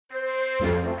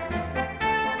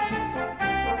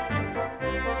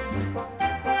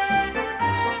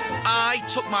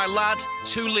took my lad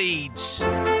to Leeds.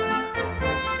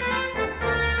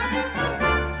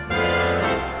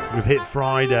 We've hit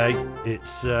Friday.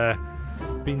 It's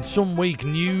been some week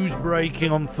news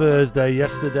breaking on Thursday.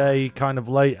 Yesterday, kind of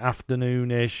late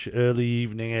afternoon-ish, early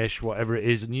evening-ish, whatever it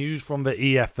is. News from the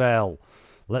EFL.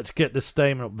 Let's get the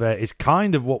statement up there. It's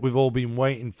kind of what we've all been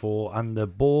waiting for, and the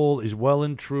ball is well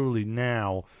and truly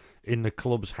now in the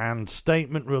club's hands.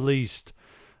 Statement released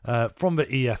from the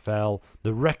EFL.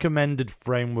 The recommended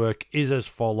framework is as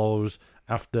follows.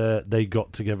 After they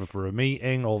got together for a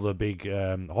meeting, all the big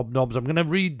hobnobs. I'm going to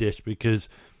read this because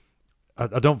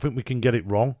I don't think we can get it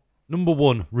wrong. Number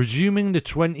one, resuming the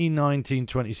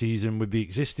 2019-20 season with the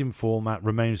existing format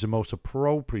remains the most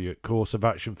appropriate course of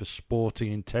action for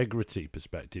sporting integrity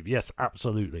perspective. Yes,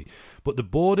 absolutely. But the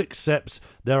board accepts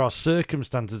there are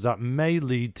circumstances that may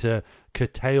lead to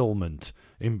curtailment,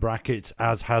 in brackets,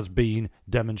 as has been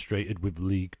demonstrated with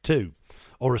League Two,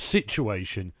 or a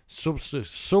situation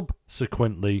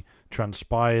subsequently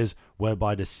transpires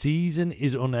whereby the season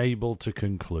is unable to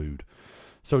conclude.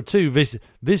 So, two,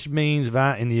 this means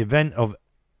that in the event of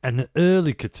an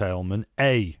early curtailment,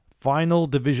 A, final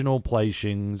divisional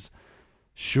placings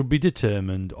should be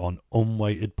determined on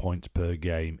unweighted points per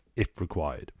game if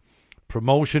required.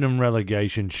 Promotion and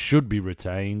relegation should be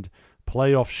retained.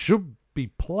 Playoffs should be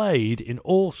played in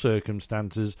all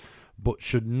circumstances, but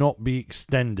should not be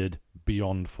extended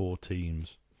beyond 4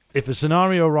 teams. If a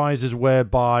scenario arises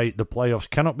whereby the playoffs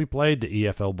cannot be played, the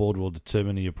EFL board will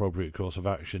determine the appropriate course of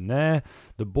action there.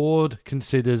 The board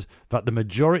considers that the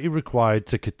majority required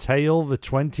to curtail the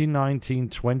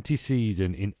 2019-20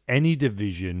 season in any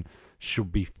division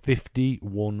should be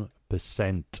 51%.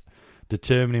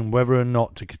 Determining whether or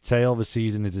not to curtail the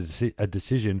season is a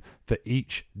decision for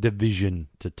each division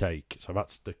to take. So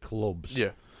that's the clubs.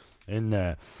 Yeah. In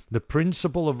there. The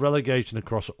principle of relegation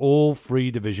across all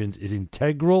 3 divisions is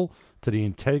integral to the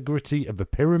integrity of the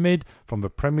pyramid from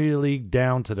the Premier League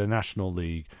down to the National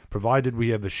League, provided we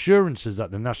have assurances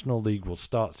that the National League will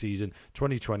start season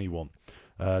 2021.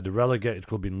 The relegated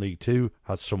club in League 2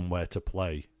 has somewhere to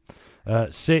play.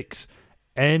 6.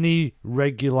 Any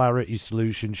regularity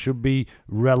solution should be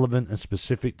relevant and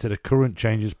specific to the current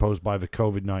changes posed by the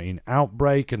COVID-19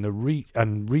 outbreak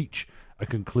and reach a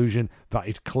conclusion that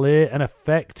is clear and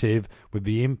effective with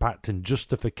the impact and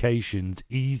justifications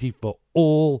easy for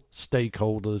all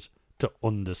stakeholders to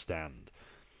understand.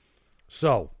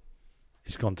 So,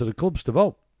 it's gone to the clubs to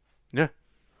vote. Yeah.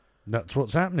 That's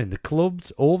what's happening. The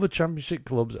clubs, all the championship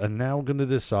clubs, are now going to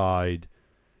decide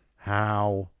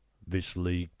how this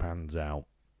league pans out.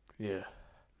 Yeah.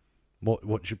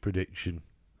 What's your prediction?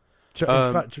 In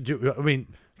fact, I mean,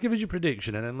 give us your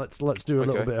prediction and then let's do a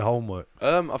little bit of homework.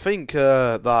 I think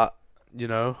that,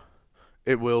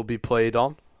 it will be played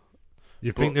on.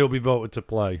 You think they'll be voted to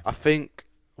play? I think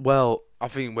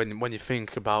when you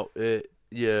think about it,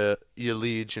 your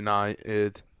Leeds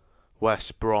United,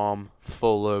 West Brom,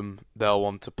 Fulham, they'll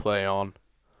want to play on.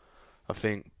 I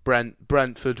think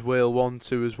Brentford will want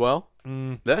to as well.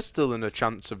 They're still in a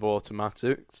chance of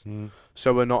automatics,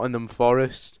 so we're Nottingham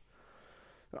Forest.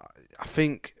 I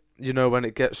think, when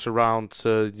it gets around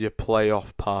to your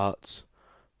playoff parts,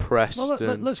 Preston...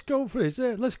 Well, let's go for this.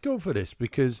 Let's go for this,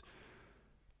 because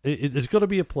there's got to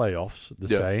be a playoffs,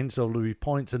 saying, so there'll be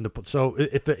points in the... So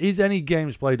if there is any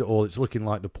games played at all, it's looking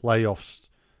like the playoffs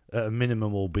at a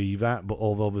minimum will be that, but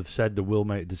although they've said they will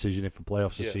make a decision if the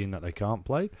playoffs are seen that they can't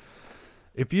play.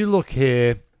 If you look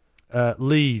here,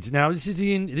 Leeds... Now, this is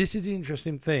the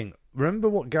interesting thing. Remember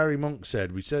what Gary Monk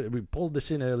said? We pulled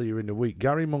this in earlier in the week.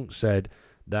 Gary Monk said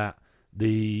that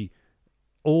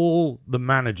all the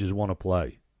managers want to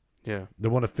play. Yeah. They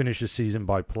want to finish the season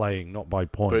by playing, not by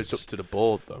points. But it's up to the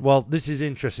board, though. Well, this is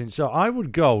interesting. So I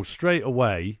would go straight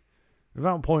away,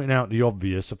 without pointing out the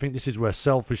obvious. I think this is where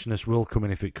selfishness will come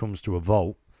in if it comes to a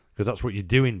vote, because that's what you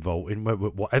do in voting,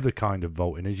 whatever kind of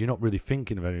voting is. You're not really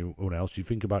thinking of anyone else. You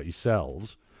think about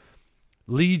yourselves.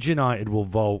 Leeds United will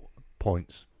vote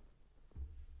points.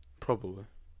 Probably.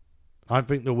 I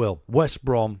think they will. West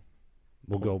Brom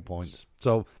will go points.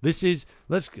 So this is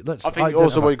let's. I think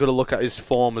also what you've got to look at is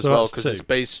form as well, because it's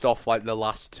based off like the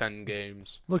last 10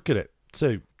 games. Look at it,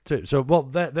 two. So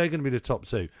they're going to be the top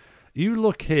 2. You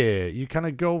look here. You kind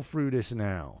of go through this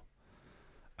now,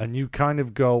 and you kind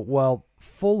of go, well,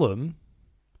 Fulham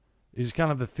is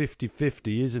kind of a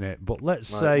 50-50, isn't it? But let's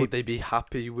say, would they be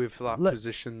happy with that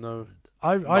position though?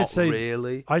 I'd say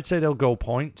really. I'd say they'll go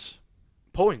points.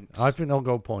 Points? I think they'll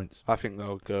go points. I think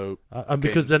they'll go... and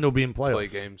because then they'll be in playoffs. Play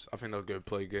games. I think they'll go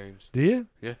play games. Do you?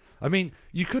 Yeah. I mean,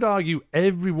 you could argue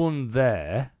everyone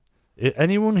there,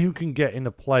 anyone who can get in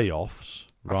the playoffs,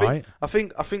 right? I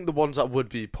think the ones that would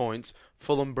be points: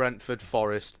 Fulham, Brentford,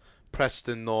 Forest,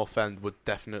 Preston, North End would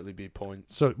definitely be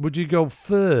points. So would you go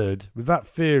third with that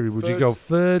theory? Would you go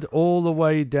third all the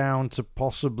way down to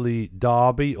possibly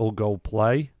Derby or go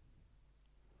play?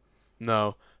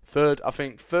 No, third. I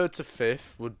think third to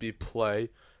fifth would be play.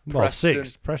 Well, Preston,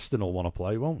 sixth. Preston will want to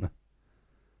play, won't they?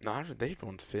 No, they'd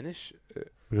want to finish.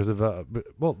 Because of that.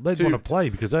 Well, they'd want to play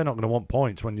because they're not going to want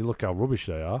points when you look how rubbish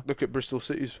they are. Look at Bristol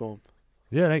City's form.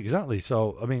 Yeah, exactly.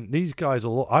 So, I mean, these guys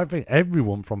will. I think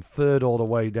everyone from third all the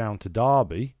way down to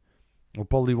Derby will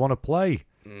probably want to play.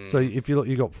 So, if you look,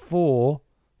 you got 4,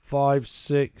 5,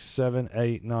 6, 7,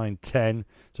 8, 9, 10.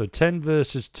 So, 10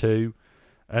 versus 2.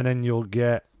 And then you'll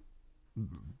get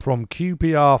from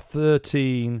QPR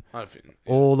 13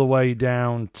 all the way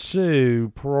down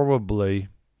to probably.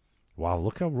 Wow,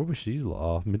 look how rubbish these lot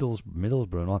are.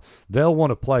 Middlesbrough. They'll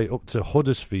want to play up to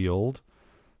Huddersfield.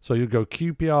 So you go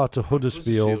QPR to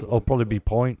Huddersfield. Will probably be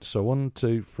points. So 1,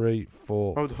 2, 3,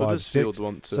 4, 5, 6,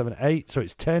 7, 8. So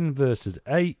it's 10 versus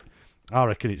 8. I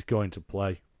reckon it's going to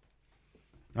play.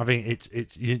 I think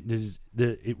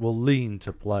it will lean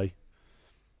to play.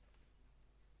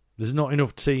 There's not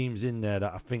enough teams in there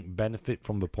that I think benefit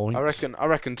from the points. I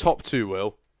reckon top 2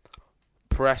 will.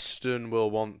 Preston will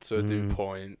want to do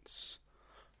points.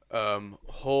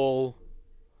 Hull.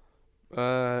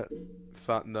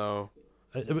 No.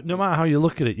 No matter how you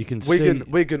look at it, you can see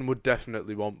Wigan would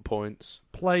definitely want points.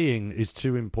 Playing is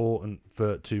too important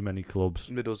for too many clubs.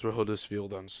 Middlesbrough,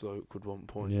 Huddersfield, and Stoke would want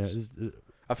points. Yeah,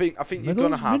 I think you're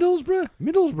gonna have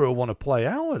Middlesbrough want to play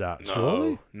out of that.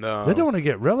 Surely, no, they don't want to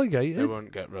get relegated. They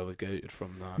won't get relegated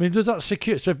from that. I mean, does that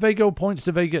secure? So if they go points,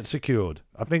 do they get secured?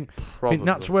 I think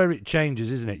that's where it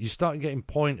changes, isn't it? You start getting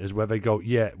pointers where they go,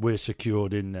 yeah, we're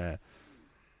secured in there.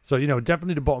 So,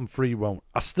 definitely the bottom 3 won't.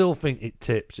 I still think it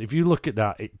tips. If you look at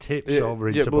that, it tips over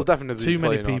into we'll definitely too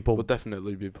many people. We'll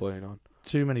definitely be playing on.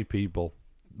 Too many people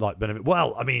like benefit.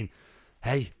 Well, I mean,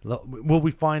 hey, look, will we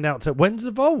find out? When's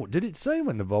the vote? Did it say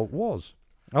when the vote was?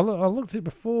 I looked at it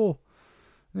before.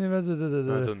 It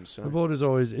doesn't say. The board is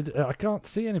always. I can't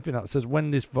see anything that says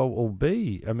when this vote will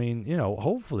be. I mean,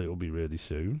 hopefully it will be really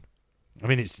soon. I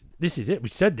mean, this is it. We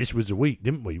said this was a week,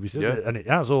 didn't we? We said it, and it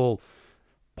has all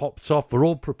popped off. We're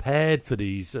all prepared for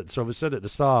these. So we said at the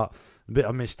start, a bit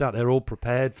I missed out. They're all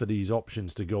prepared for these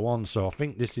options to go on. So I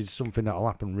think this is something that'll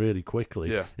happen really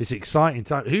quickly. Yeah, it's exciting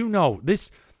time. Who knows?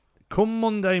 This come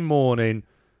Monday morning,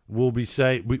 we'll be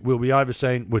either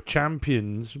saying we're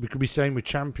champions. We could be saying we're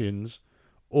champions,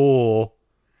 or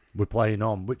we're playing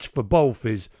on. Which for both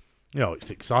is, it's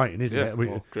exciting, isn't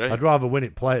it? Great. I'd rather win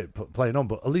it playing on,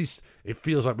 but at least it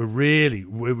feels like we're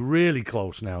really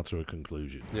close now to a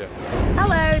conclusion. Yeah.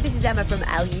 Hello, this is Emma from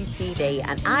LUTV,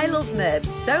 and I love Merv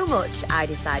so much I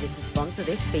decided to sponsor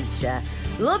this feature.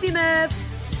 Love you, Merv.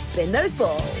 Spin those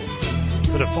balls.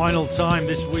 For the final time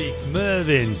this week,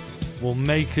 Mervin will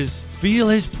make us feel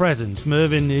his presence.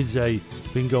 Mervin is a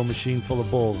bingo machine full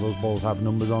of balls. Those balls have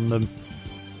numbers on them.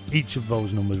 Each of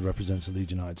those numbers represents a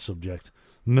Leeds United subject.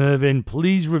 Mervin,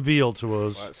 please reveal to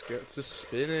us. Let's get to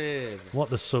spinning.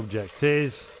 What the subject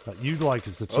is that you'd like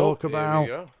us to talk about.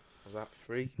 Here we go. Was that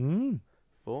 3,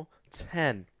 4,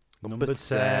 10? Number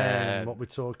 10. What we're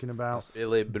talking about? That's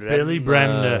Billy Bremner. Billy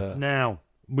Bremner. Now,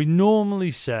 we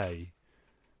normally say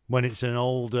when it's an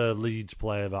older Leeds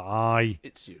player that I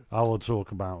will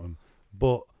talk about him.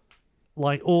 But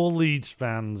like all Leeds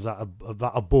fans that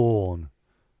are born,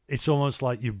 it's almost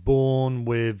like you're born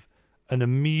with an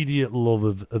immediate love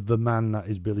of the man that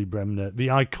is Billy Bremner. The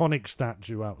iconic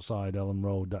statue outside Ellen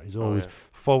Road that is always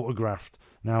photographed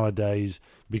nowadays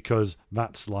because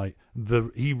that's like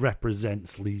he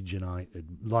represents Leeds United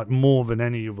like more than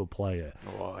any other player.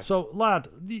 So, lad,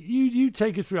 you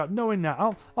take us through that. Knowing that,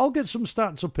 I'll get some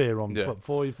stats up here on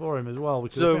for him as well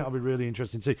because I think that'll be really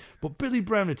interesting to see. But Billy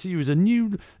Bremner to you is the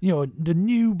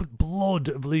new blood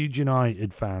of Leeds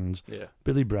United fans. Yeah,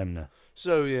 Billy Bremner.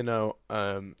 So,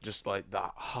 just like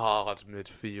that hard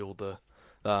midfielder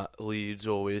that Leeds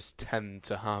always tend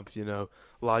to have,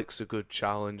 likes a good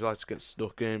challenge, likes to get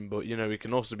stuck in, but, he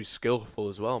can also be skillful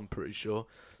as well, I'm pretty sure.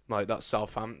 Like that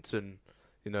Southampton,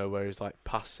 where he's like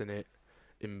passing it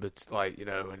and he's like...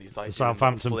 The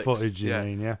Southampton footage, you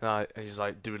mean, yeah? And he's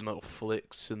like doing little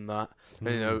flicks and that.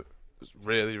 And, it's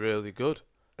really, really good.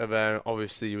 And then,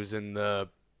 obviously, he was in the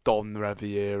Don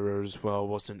Revie era as well,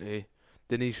 wasn't he?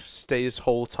 Didn't he stay his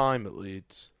whole time at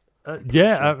Leeds? I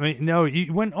mean, no, he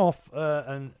went off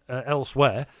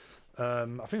elsewhere. I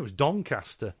think it was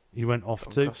Doncaster he went off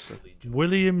to.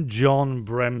 William John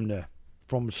Bremner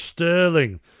from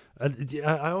Stirling. And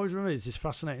I always remember it's this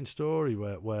fascinating story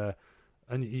where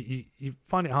and you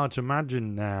find it hard to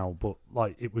imagine now, but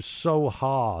like it was so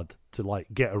hard to like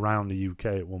get around the UK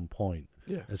at one point,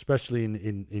 especially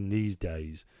in these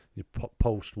days,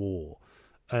 post-war,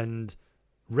 and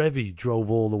Revie drove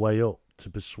all the way up to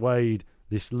persuade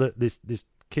this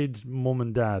kid's mum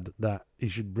and dad that he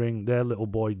should bring their little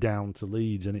boy down to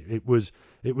Leeds, and it was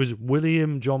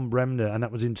William John Bremner, and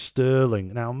that was in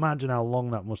Stirling. Now imagine how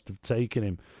long that must have taken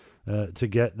him to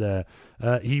get there.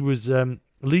 He was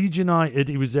Leeds United.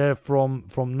 He was there from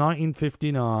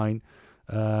 1959.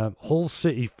 Hull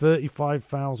City,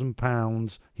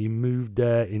 £35,000. He moved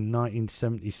there in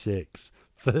 1976.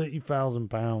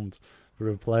 £30,000 for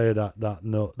a player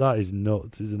that is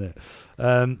nuts, isn't it?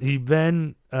 He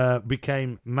then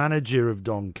became manager of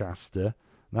Doncaster.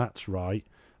 That's right.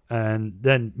 And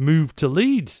then moved to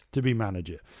Leeds to be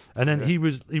manager. And then he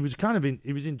was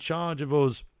in charge of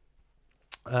us.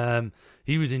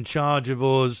 He was in charge of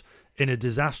us in a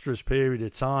disastrous period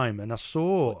of time. And I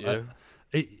saw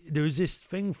there was this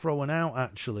thing thrown out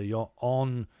actually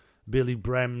on Billy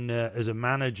Bremner as a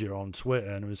manager on Twitter,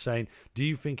 and it was saying, do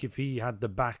you think if he had the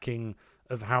backing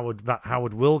of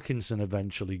Howard Wilkinson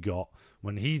eventually got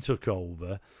when he took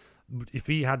over, if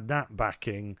he had that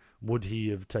backing, would he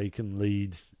have taken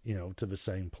Leeds, to the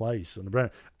same place?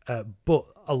 But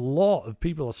a lot of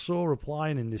people I saw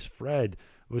replying in this thread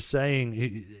were saying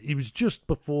he was just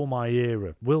before my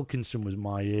era. Wilkinson was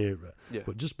my era,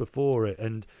 but just before it,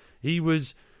 and he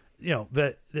was,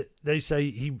 they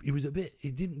say he was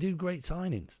he didn't do great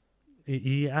signings.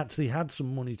 He actually had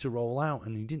some money to roll out,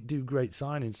 and he didn't do great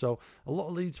signings. So a lot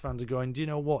of Leeds fans are going, do you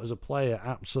know what? As a player,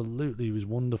 absolutely he was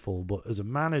wonderful, but as a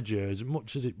manager, as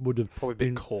much as it would have probably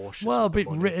been cautious, a bit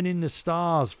written in the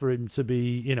stars for him to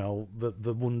be,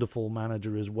 the wonderful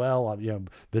manager as well.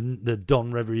 The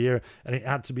Don Revie era, and it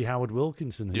had to be Howard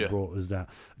Wilkinson who brought us that.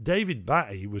 David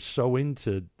Batty was so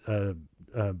into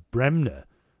Bremner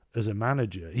as a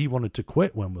manager, he wanted to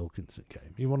quit when Wilkinson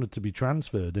came. He wanted to be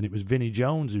transferred, and it was Vinnie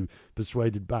Jones who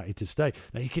persuaded Batty to stay.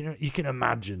 Now you can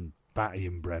imagine Batty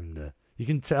and Bremner. You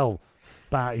can tell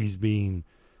Batty's been.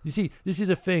 You see, this is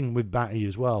a thing with Batty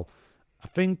as well. I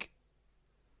think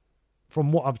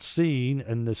from what I've seen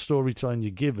and the storytelling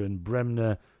you're given,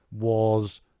 Bremner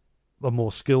was a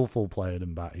more skillful player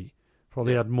than Batty.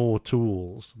 Probably had more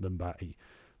tools than Batty,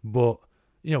 but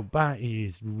Batty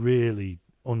is really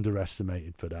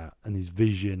underestimated for that, and his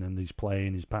vision and his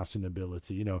playing, his passing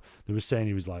ability. They were saying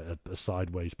he was like a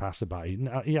sideways passer, but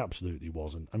he absolutely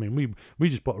wasn't. I mean, we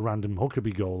just put a random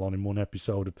Huckabee goal on in one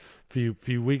episode a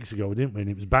few weeks ago, didn't we? And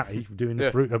it was Batty doing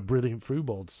a brilliant through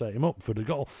ball to set him up for the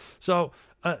goal. So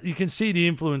you can see the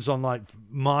influence on like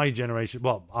my generation.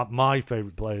 Well, my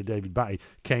favourite player, David Batty,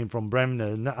 came from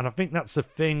Bremner, and I think that's the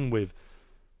thing with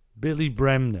Billy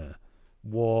Bremner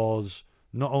was.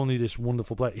 Not only this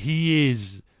wonderful player, he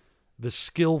is the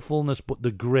skillfulness, but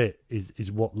the grit is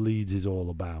what Leeds is all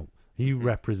about. He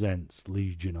represents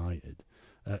Leeds United,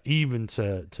 even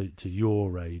to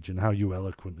your age and how you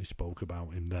eloquently spoke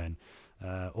about him then.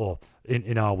 Or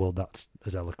in our world, that's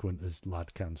as eloquent as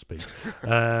lad can speak.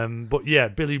 But yeah,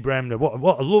 Billy Bremner,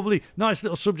 what a lovely, nice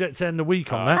little subject to end the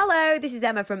week on that. Hello, this is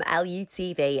Emma from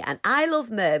LUTV, and I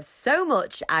love Merv so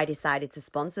much I decided to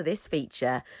sponsor this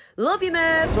feature. Love you,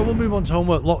 Merv! So we'll move on to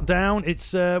Homework Lockdown.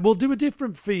 It's we'll do a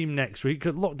different theme next week.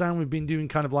 At Lockdown, we've been doing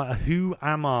kind of like a Who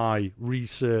Am I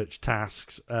research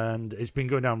tasks, and it's been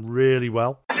going down really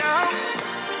well.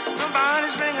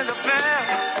 Somebody's ringing the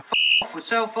bell. We're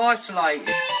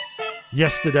self-isolated.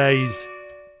 Yesterday's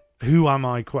Who Am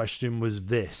I question was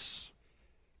this.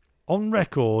 On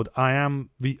record, I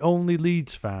am the only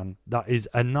Leeds fan that is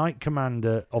a Knight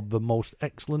Commander of the most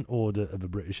excellent order of the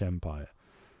British Empire.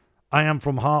 I am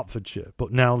from Hertfordshire,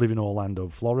 but now live in Orlando,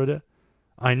 Florida.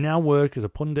 I now work as a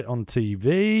pundit on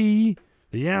TV.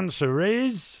 The answer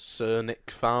is... Sir Nick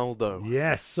Faldo.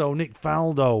 Yes, so Nick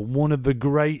Faldo, one of the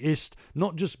greatest,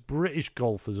 not just British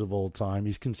golfers of all time,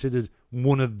 he's considered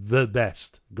one of the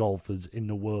best golfers in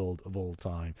the world of all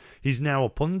time. He's now a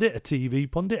pundit, a TV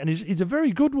pundit, and he's a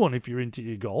very good one if you're into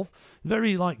your golf.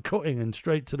 Very cutting and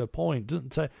straight to the point.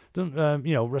 Doesn't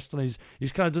rest on his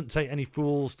kind of doesn't take any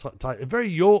fools type. A very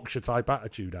Yorkshire type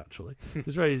attitude actually.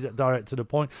 He's very direct to the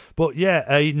point. But yeah,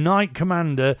 a Knight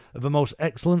Commander of the most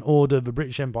excellent order of the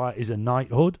British Empire is a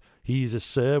knighthood. He is a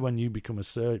sir. When you become a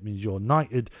sir, it means you're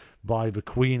knighted by the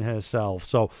Queen herself.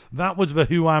 So that was the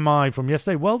Who Am I from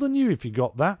yesterday. Well done you if you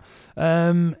got that.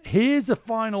 Here's the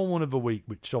final one of the week,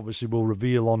 which obviously we'll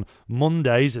reveal on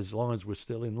Mondays, as long as we're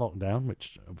still in lockdown,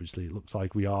 which obviously it looks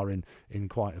like we are in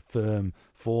quite a firm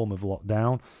form of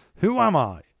lockdown. Who am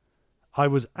I? I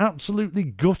was absolutely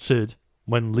gutted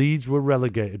when Leeds were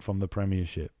relegated from the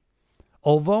Premiership.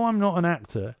 Although I'm not an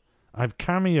actor, I've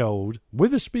cameoed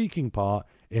with a speaking part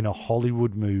in a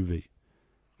Hollywood movie.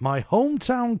 My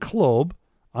hometown club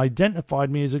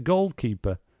identified me as a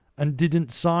goalkeeper and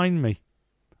didn't sign me.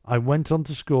 I went on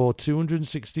to score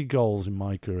 260 goals in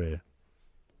my career.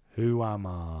 Who am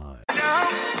I?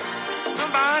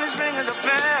 Somebody's ringing the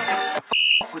bell.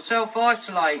 We're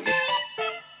self-isolated.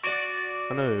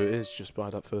 I know who it is just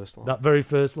by that first line. That very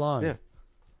first line? Yeah.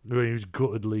 When he was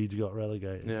gutted, Leeds got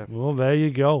relegated. Yeah. Well, there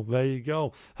you go. There you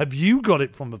go. Have you got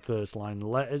it from the first line?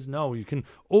 Let us know. You can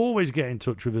always get in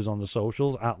touch with us on the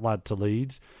socials,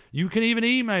 @LadToLeeds. You can even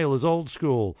email us old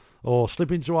school or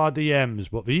slip into our DMs.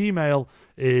 But the email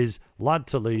is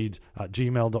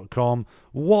ladtoleeds@gmail.com.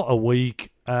 What a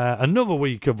week. Another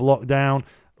week of lockdown.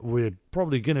 We're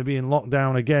probably going to be in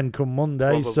lockdown again come Monday.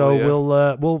 Probably, so yeah.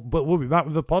 we'll be back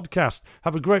with the podcast.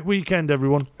 Have a great weekend,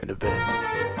 everyone. In a bit.